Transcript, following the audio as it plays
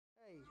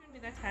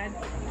that hard?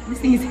 This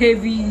thing is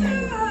heavy.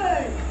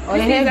 Oh,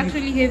 this thing is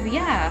actually heavy,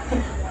 yeah.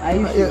 Are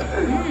you sure?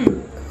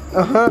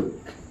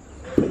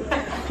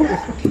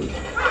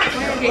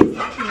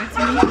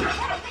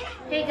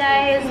 Hey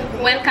guys,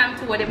 welcome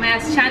to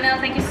Wademaya's channel.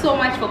 Thank you so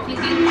much for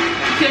clicking.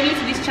 If you're new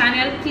to this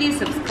channel, please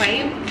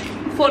subscribe,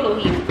 follow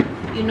him.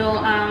 You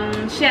know,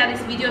 share this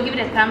video, give it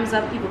a thumbs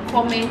up, leave a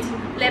comment,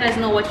 let us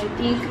know what you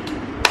think.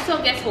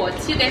 So guess what?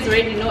 You guys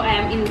already know I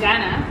am in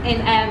Ghana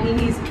and I am in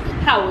his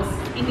house,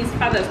 in his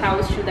father's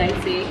house, should I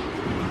say.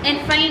 And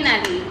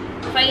finally,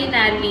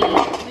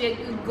 we're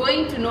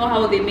going to know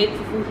how they make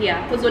fufu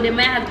here. Because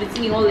Wademaya has been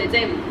singing all the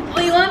time,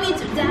 oh, you want me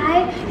to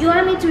die? You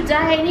want me to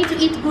die? I need to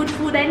eat good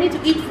food. I need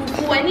to eat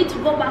fufu. I need to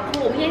go back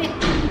home. Yeah.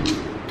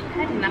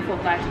 I had enough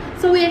of that.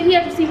 So we are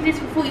here to see if this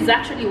fufu is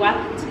actually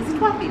worth it. Is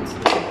it worth it?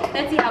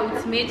 Let's see how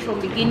it's made from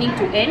beginning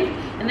to end.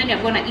 And then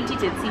we're going to eat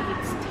it and see if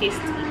it's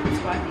tasty, if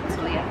it's worth it.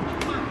 So yeah.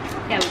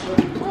 Here we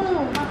go.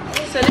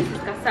 So this is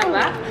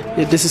cassava.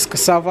 Yeah, this is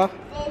cassava.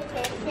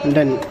 And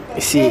then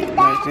you see,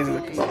 guys, this is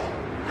the cassava.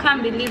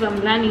 Can't believe I'm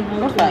learning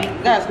how to make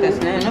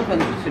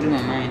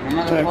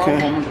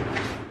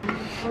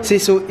okay. See,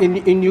 so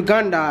in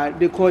Uganda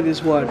they call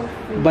this what?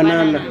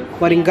 Banana.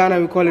 But in Ghana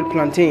we call it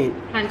plantain.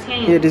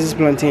 Plantain. Yeah, this is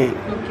plantain.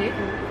 Okay.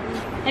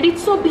 And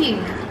it's so big.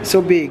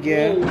 So big,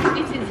 yeah. Oh,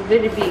 it is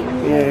very big.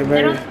 Yeah,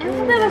 very.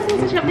 I've never seen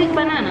such a big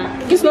banana.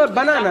 It's not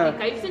banana.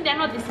 You've seen they're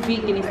not this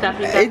big in East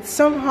Africa. It's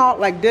somehow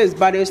like this,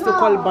 but they still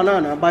call it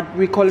banana. But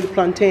we call it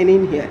plantain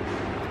in here.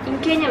 In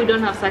Kenya, we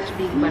don't have such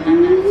big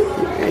bananas.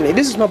 And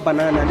this is not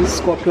banana. This is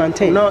called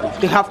plantain. Now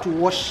they have to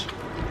wash.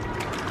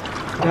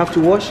 They have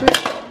to wash it.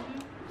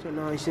 So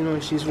now you know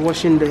she's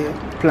washing the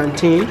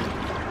plantain.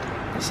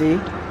 You see.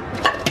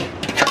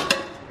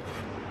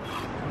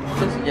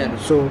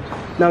 So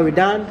now we're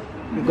done.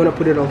 We're gonna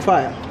put it on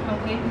fire.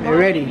 Okay. We're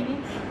ready.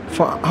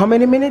 For how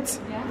many minutes?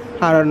 Yeah.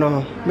 I don't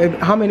know. Maybe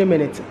how many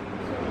minutes?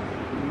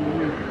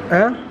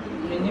 Huh?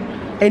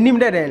 Enim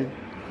then.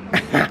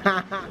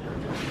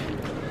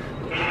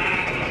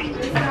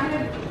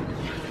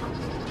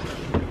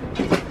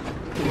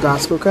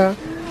 Gas cooker.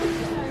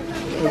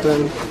 And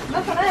then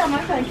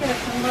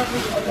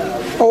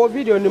oh,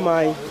 video in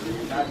my.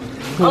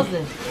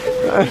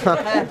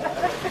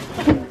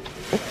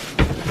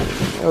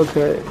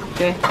 Okay.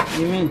 Okay,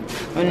 you mean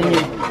onion?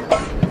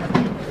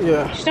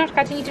 Yeah. She's not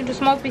cutting it into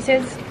small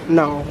pieces.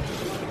 No.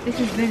 This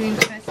is very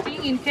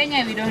interesting. In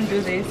Kenya, we don't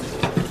do this.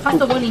 First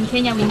of all, in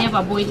Kenya, we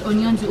never boil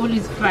onions. We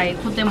always fry,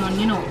 put them on,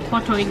 you know,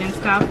 hot oil and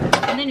stuff.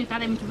 And then you cut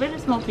them into very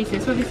small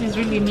pieces. So this is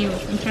really new,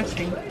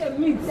 interesting.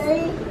 This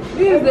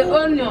is the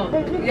onion.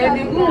 Yeah,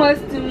 the good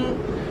ones to.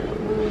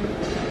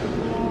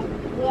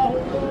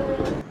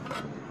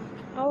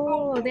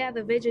 Oh, they are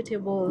the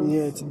vegetables.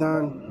 Yeah, it's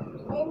done.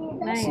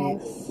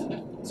 Nice.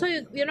 So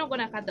you're not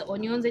gonna cut the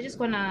onions, you're just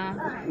gonna...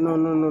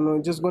 No.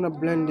 Just gonna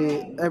blend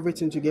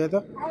everything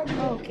together.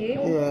 Oh, okay.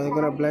 Yeah, you're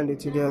gonna blend it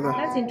together.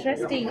 That's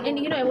interesting. And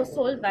you know, I was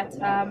told that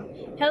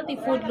healthy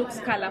food looks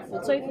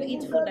colorful. So if you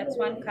eat food that's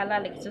one color,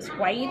 like just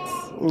white...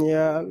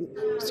 Yeah,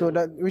 so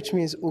that, which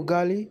means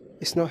ugali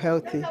is not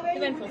healthy.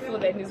 Even for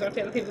food, then it's not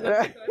healthy. It's one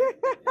color.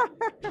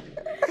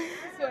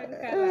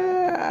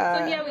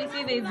 So here we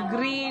see there's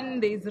green,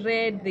 there's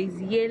red, there's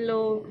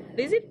yellow.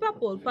 Is it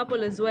purple?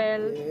 Purple as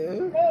well.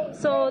 Yeah.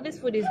 So this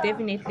food is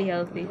definitely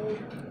healthy.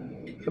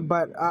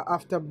 But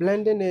after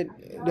blending it,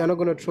 they're not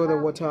going to throw the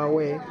water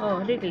away.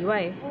 Oh, really?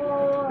 Why?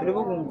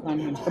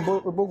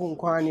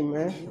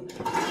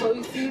 So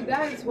you see,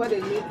 that is what the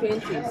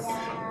nutrient is.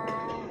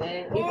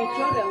 And if you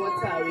throw the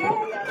water away,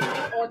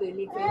 all the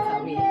nutrients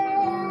away.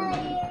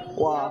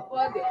 Wow. You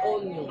have got the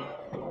onion,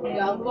 you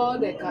have got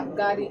the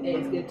garden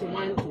eggs, the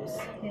tomatoes.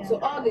 Yeah. So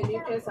all the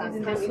nutrients are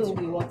coming into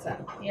the water.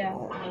 Yeah.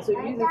 And so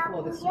you use it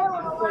for the soup. You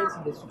pour it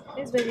in the soup.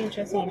 That's very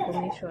interesting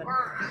information.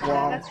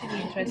 Wow. That's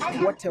really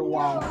interesting. What a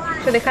wow.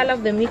 So the color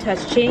of the meat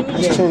has changed.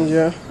 It's changed,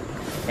 yeah.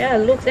 Yeah,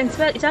 it looks and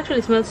smell. It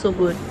actually smells so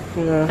good.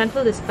 Yeah. You can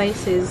feel the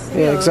spices.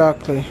 Yeah,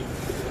 exactly.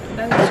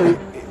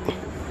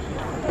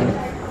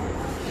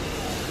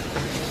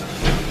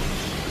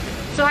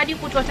 So had you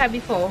put water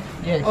before?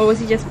 Yes. Or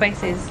was it just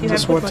spices? You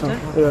just had put water.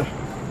 Yeah.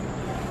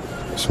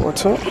 Just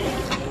water.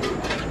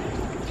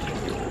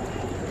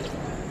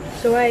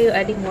 So why are you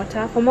adding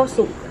water? For more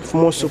soup? For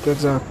more soup,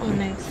 exactly. Oh,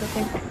 nice.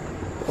 Okay.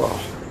 Wow.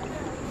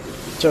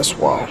 Just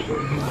wow.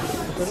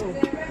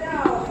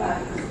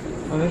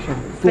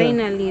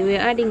 Finally, we're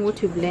adding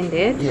what we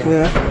blended.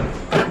 Yeah.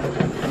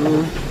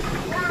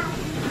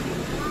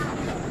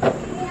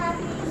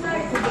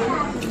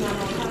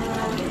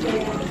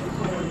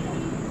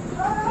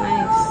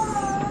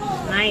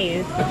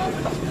 Nice.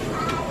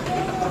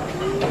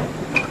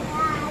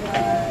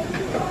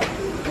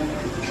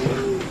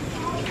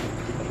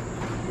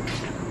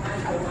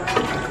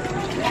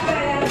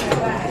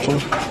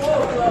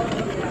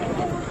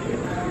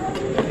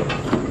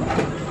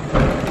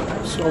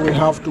 So we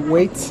have to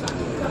wait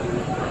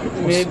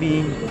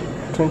Maybe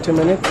 20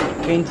 minutes.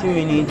 20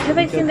 minutes. Have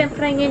I seen them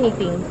frying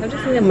anything? I've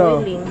just seen them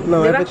boiling.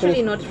 No, they've everything actually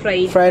is not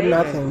fried. Fried right?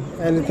 nothing.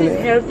 This is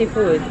healthy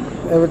food.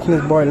 Everything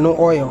is boiled, no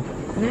oil.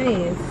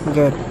 Nice.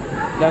 Good.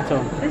 That's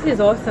all. This is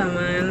awesome,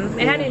 man.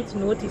 I hadn't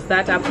noticed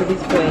that up to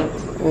this point.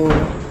 Cool.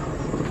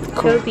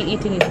 Healthy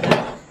eating is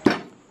good.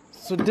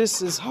 So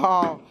this is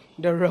how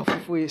the real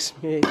fufu is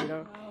made, you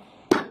know.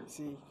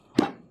 See.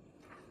 Oh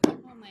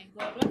my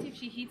god, what if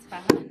she hits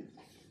her hand?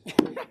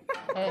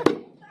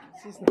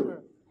 She's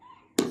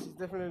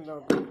definitely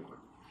not good.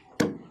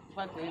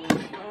 But we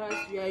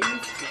are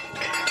used to it.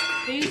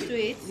 They used to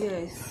it?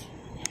 Yes.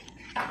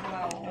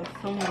 Wow.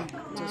 Now we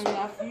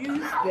have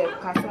used the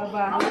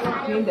cassava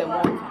in the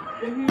mortar.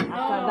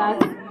 After that,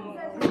 we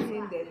put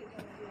in the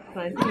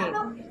plantain.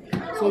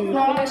 So you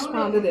finish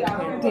pounding the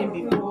plantain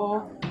before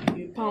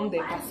you pound the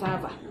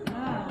cassava.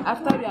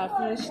 After you have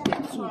finished the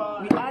two,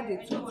 we add the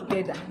two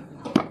together.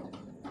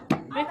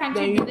 Why can't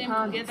Then you you do them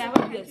pound. together? Why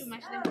can't Yes. you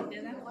mash them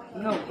together?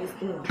 No, it's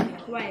not.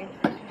 Why?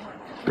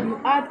 You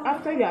add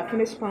after you have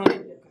finished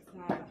pounding the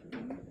cassava,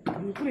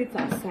 you put it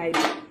aside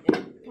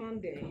and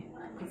pound the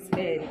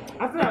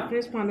after you have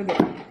finished pounding the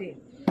plantain,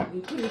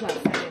 you put it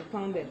aside and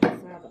pound the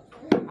cassava.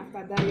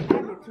 After that, you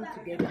add the two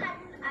together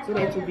so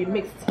that it will be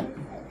mixed. And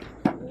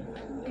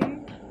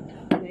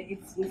then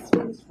it's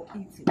finished for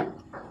eating. I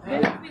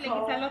feel like it's a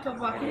lot of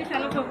work. It's a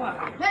lot of work.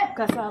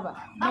 Cassava.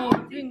 No,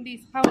 doing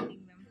this, pounding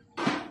them.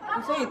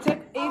 So you take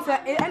it's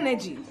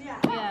energy.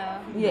 Yeah.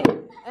 Yeah.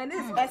 And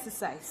this is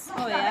exercise.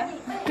 Oh yeah.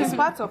 It's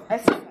part of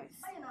exercise.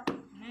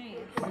 Nice.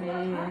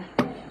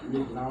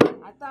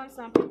 At times,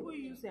 some people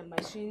use a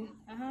machine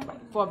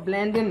for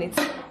blending it.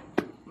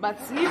 But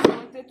if you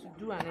wanted to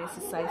do an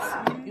exercise,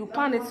 you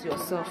pound it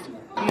yourself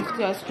with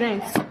your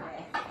strength.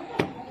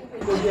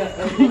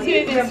 It's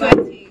even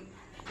sweaty.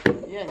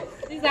 Yes.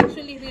 This is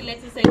actually real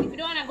exercise. If you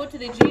don't want to go to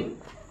the gym,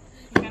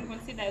 you can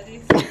consider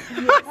this. If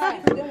you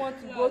don't want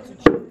to go to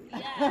gym,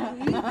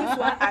 use this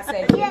one as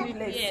a gym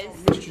place. Yes.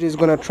 She's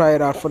gonna try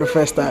it out for the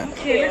first time.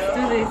 Okay, let's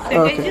do this. So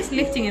Okay. you're just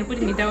lifting and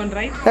putting it down,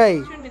 right? Hey.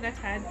 It shouldn't be that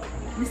hard.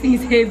 This thing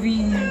is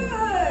heavy.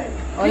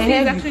 Oh, This thing is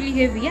heavy. actually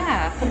heavy,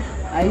 yeah.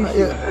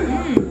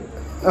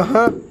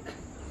 Uh-huh. Why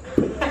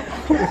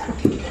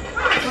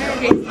are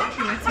they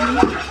looking at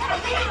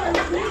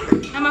me?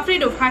 I'm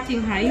afraid of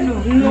hurting her, you know.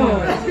 No.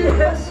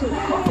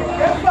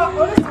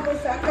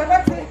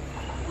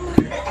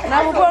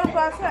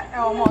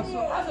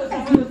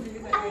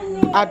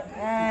 Add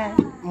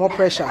more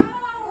pressure. Oh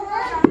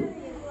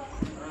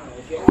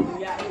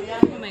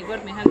my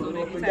god, my hands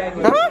already tired.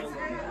 Huh?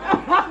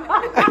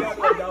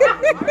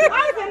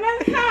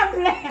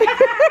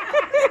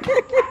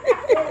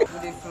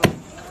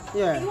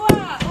 Yeah.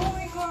 Wow, oh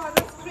my god,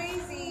 that's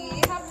crazy.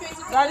 You have 20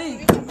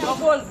 to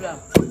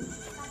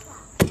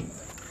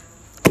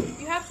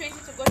You have 20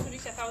 to go to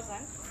reach 1,000.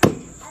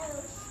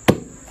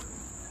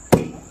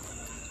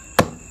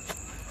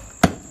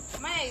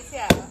 Maya is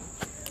here.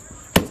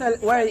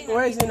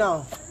 Where is he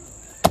now?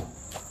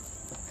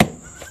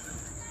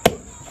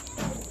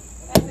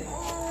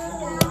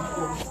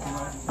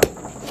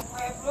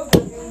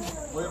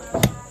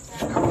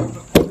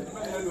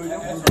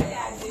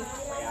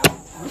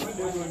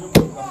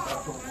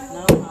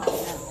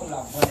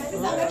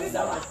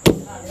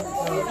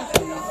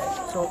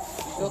 So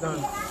it's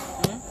done.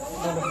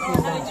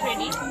 Now it's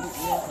ready.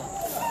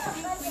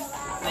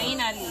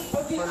 Finally.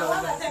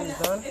 It's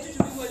done.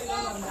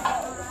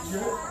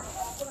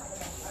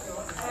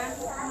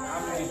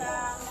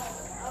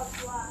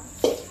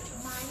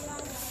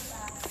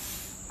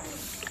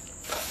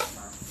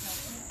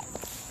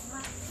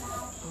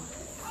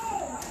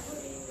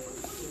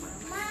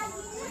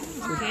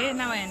 Okay,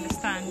 now I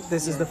understand.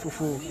 This is the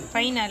fufu.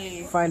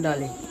 Finally.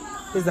 Finally,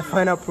 this is the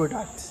final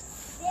product.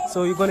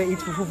 So you're gonna eat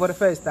fufu for the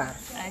first time.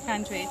 I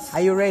can't wait.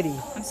 Are you ready?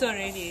 I'm so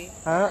ready.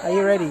 Huh? Are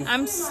you ready?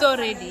 I'm so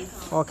ready.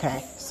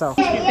 Okay. So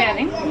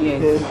Preparing?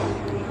 Yes.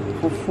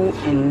 Fufu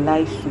and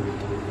light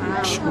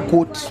soup.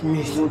 goat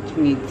meat. Goat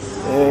meat.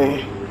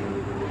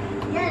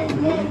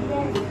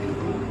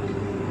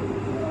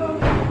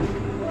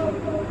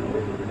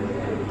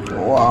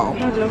 Wow.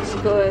 That looks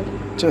good.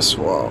 Just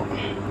wow.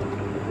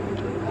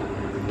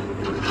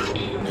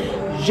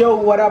 Yo,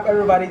 what up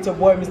everybody? It's your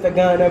boy Mr.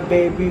 Ghana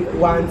baby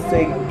once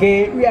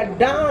again. We are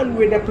done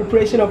with the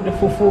preparation of the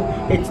fufu.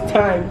 It's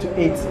time to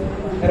eat.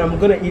 And I'm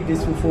gonna eat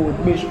this fufu with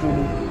Miss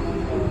Julie.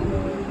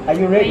 Are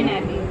you ready?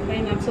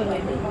 Finally, I'm so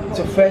ready. It's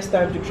your first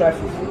time to try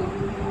fufu.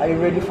 Are you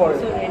ready for it?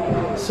 So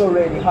ready. So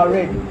ready. How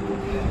ready?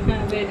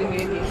 I'm ready.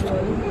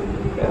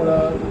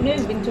 Hello. You know,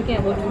 you've been talking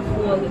about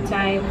fufu all the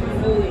time.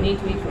 Fufu, you need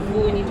to eat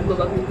fufu, you need to go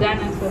back to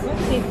Ghana. So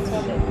let's see if it's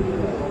worth it.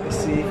 Let's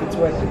see if it's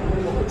worth it.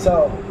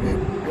 So,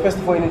 first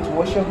of all, you need to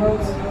wash your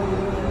hands.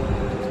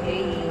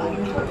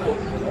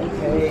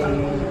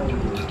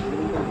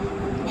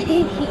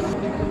 Okay.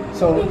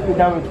 So, we're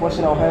done with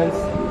washing our hands.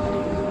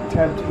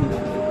 Time to eat.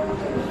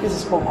 This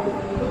is cocoa.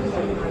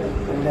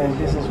 And then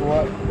this is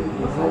what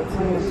goat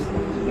is.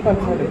 You can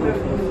try the goat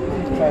first.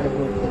 Try the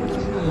goat.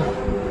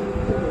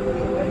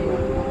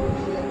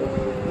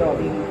 No,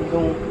 you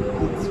don't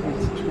eat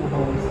with two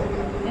hands. I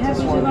have Just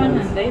to one one hand.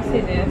 hand. Are you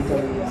serious?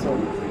 So,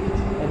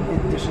 and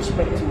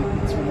disrespect to eat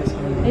with this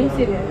hand. Are you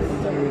serious?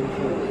 It's already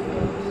full.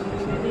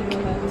 I didn't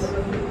know that.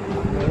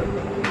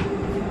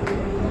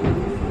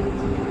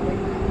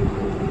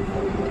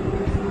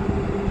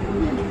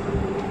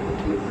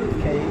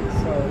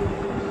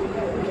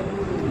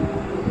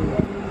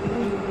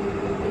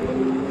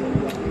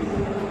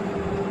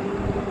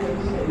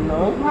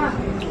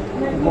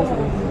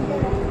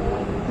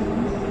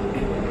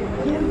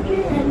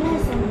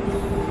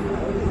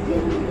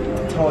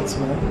 It's hot,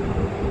 man.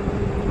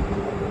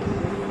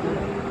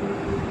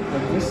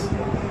 Like this.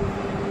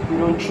 You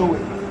don't chew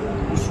it.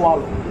 You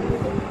swallow.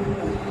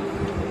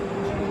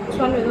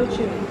 Swallow without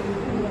chewing.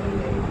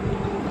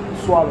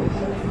 Swallow.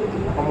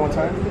 One more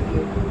time.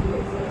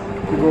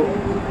 You go.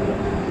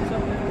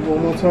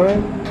 One more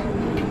time.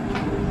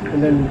 And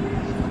then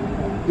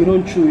you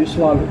don't chew, you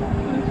swallow.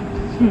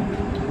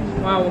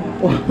 Wow.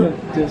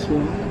 Just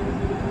one.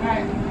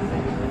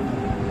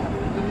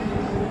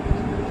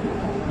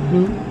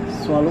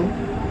 Swallow.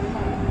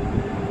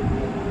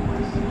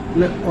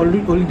 No,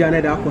 only done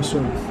at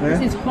question.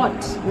 This is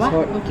hot. What?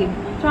 Hot. Okay.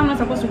 So I'm not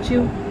supposed to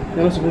chew.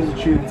 You're not supposed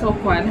to chew. It's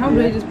awkward. How do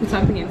I just put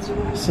something in?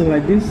 So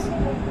like this.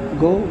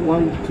 Go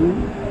 1, 2.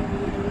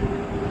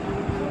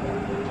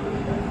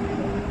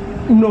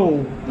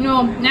 No.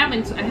 No, I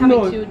haven't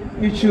chewed.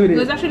 You chewed I it.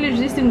 was actually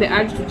resisting the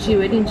urge to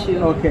chew. I didn't chew.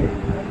 Okay.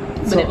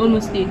 But I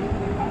almost did.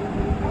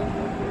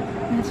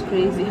 That's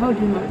crazy. How do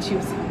you not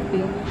chew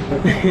something?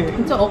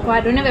 It's so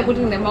awkward. Whenever I put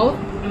it in the mouth,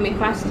 my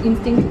first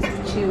instinct is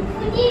to chew.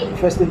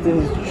 First thing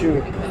is to chew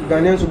it.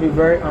 Ghanaians will be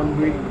very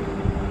angry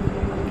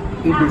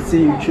if they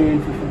see you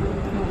chewing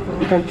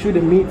fufu. You can chew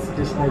the meat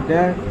just like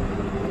that.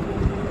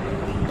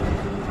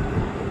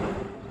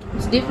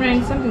 It's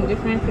different, something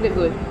different, pretty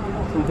good.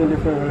 Something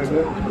different, really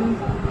good.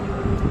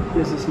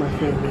 This is my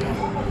favorite.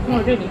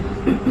 Oh, really?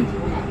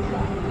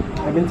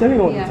 I've been telling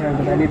you all the time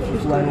that I need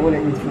fufu. I want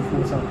to eat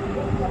fufu. So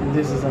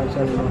this is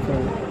actually my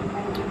favorite.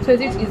 So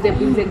is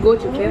the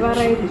goat your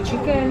favorite? The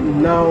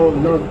chicken? No,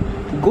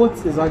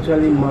 goat is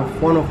actually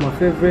one of my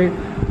favorite,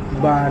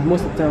 but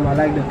most of the time I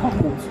like the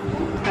kako.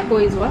 Kako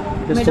is what?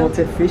 The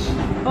salted fish.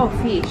 Oh,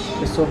 fish.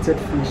 The salted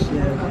fish,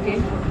 yeah. Okay.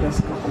 That's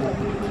kako.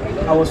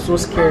 I was so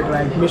scared,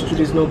 like Miss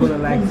Trudy is not gonna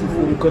like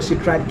fufu because she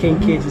tried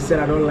kenke. She said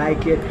I don't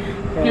like it.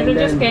 And no,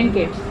 just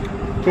kenke.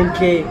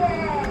 Kenke,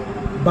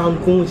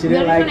 bangkun. She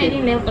didn't like it. The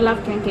reason I didn't love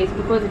kenke is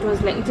because it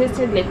was like it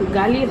tasted like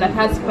ugali that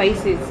has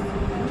spices.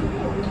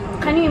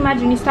 Can you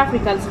imagine East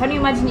Africans? Can you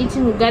imagine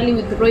eating ugali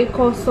with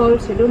roiko,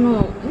 salt? I don't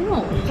know. You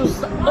know, it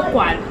was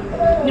awkward.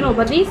 You know,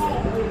 but this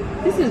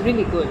is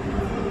really good.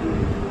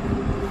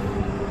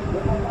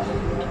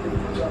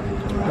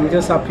 I'm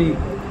just happy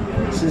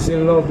she's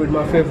in love with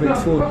my favorite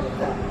food.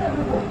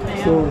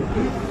 So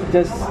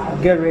just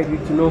get ready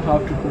to know how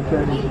to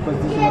prepare it because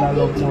this is what I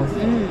love most.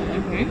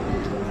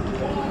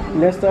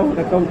 Next time when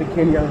I come to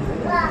Kenya,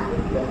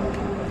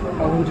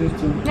 I want you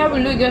to. How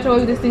will you get all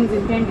these things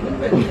in Kenya?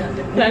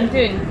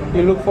 Plantain.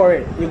 You look for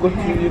it. You go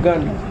to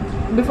Uganda.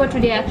 Before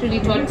today, I actually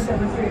thought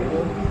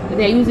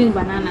they're using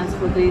bananas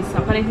for this.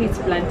 Apparently, it's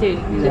plantain.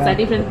 Yeah. There's a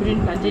difference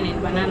between plantain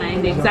and banana,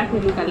 and they exactly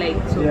look alike.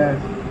 So. Yeah.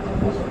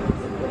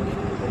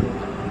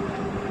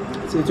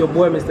 So it's your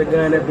boy, Mr.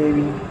 Ghana,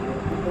 baby.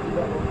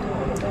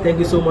 Thank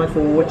you so much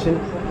for watching.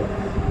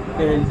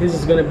 And this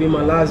is gonna be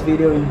my last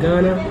video in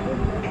Ghana.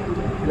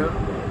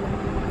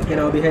 And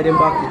I'll be heading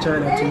back to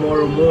China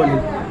tomorrow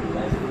morning.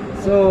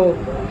 So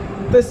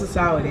this is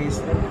how it is.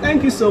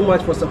 Thank you so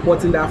much for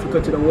supporting the Africa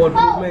to the World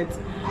movement.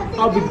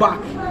 I'll be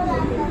back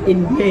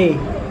in May,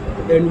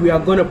 and we are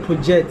gonna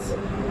project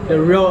the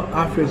real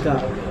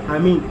Africa. I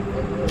mean,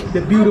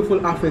 the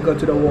beautiful Africa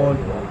to the world.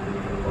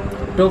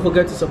 Don't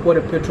forget to support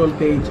the Patreon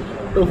page.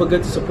 Don't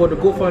forget to support the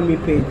GoFundMe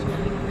page.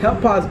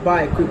 Help us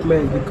buy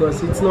equipment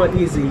because it's not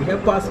easy.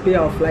 Help us pay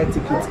our flight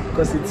tickets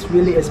because it's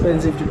really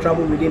expensive to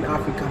travel within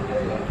Africa.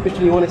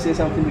 Especially, you want to say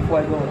something before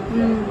I go?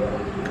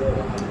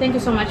 Thank you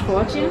so much for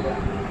watching.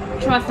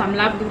 Show us some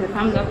love, give a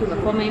thumbs up, leave a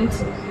comment.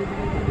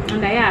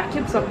 And yeah,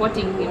 keep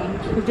supporting him.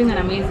 He's doing an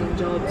amazing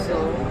job.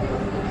 So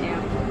yeah.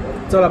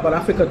 It's all about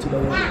Africa to the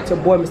world. It's your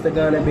boy, Mr.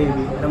 Ghana, baby.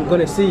 And I'm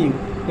going to see you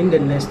in the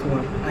next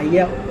one.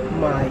 Aya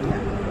Maya.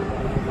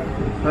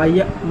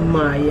 Aya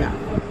Maya.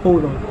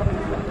 Hold on.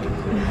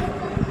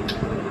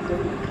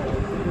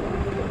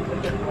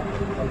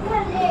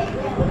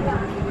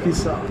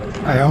 Peace out.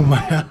 Aya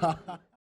Maya.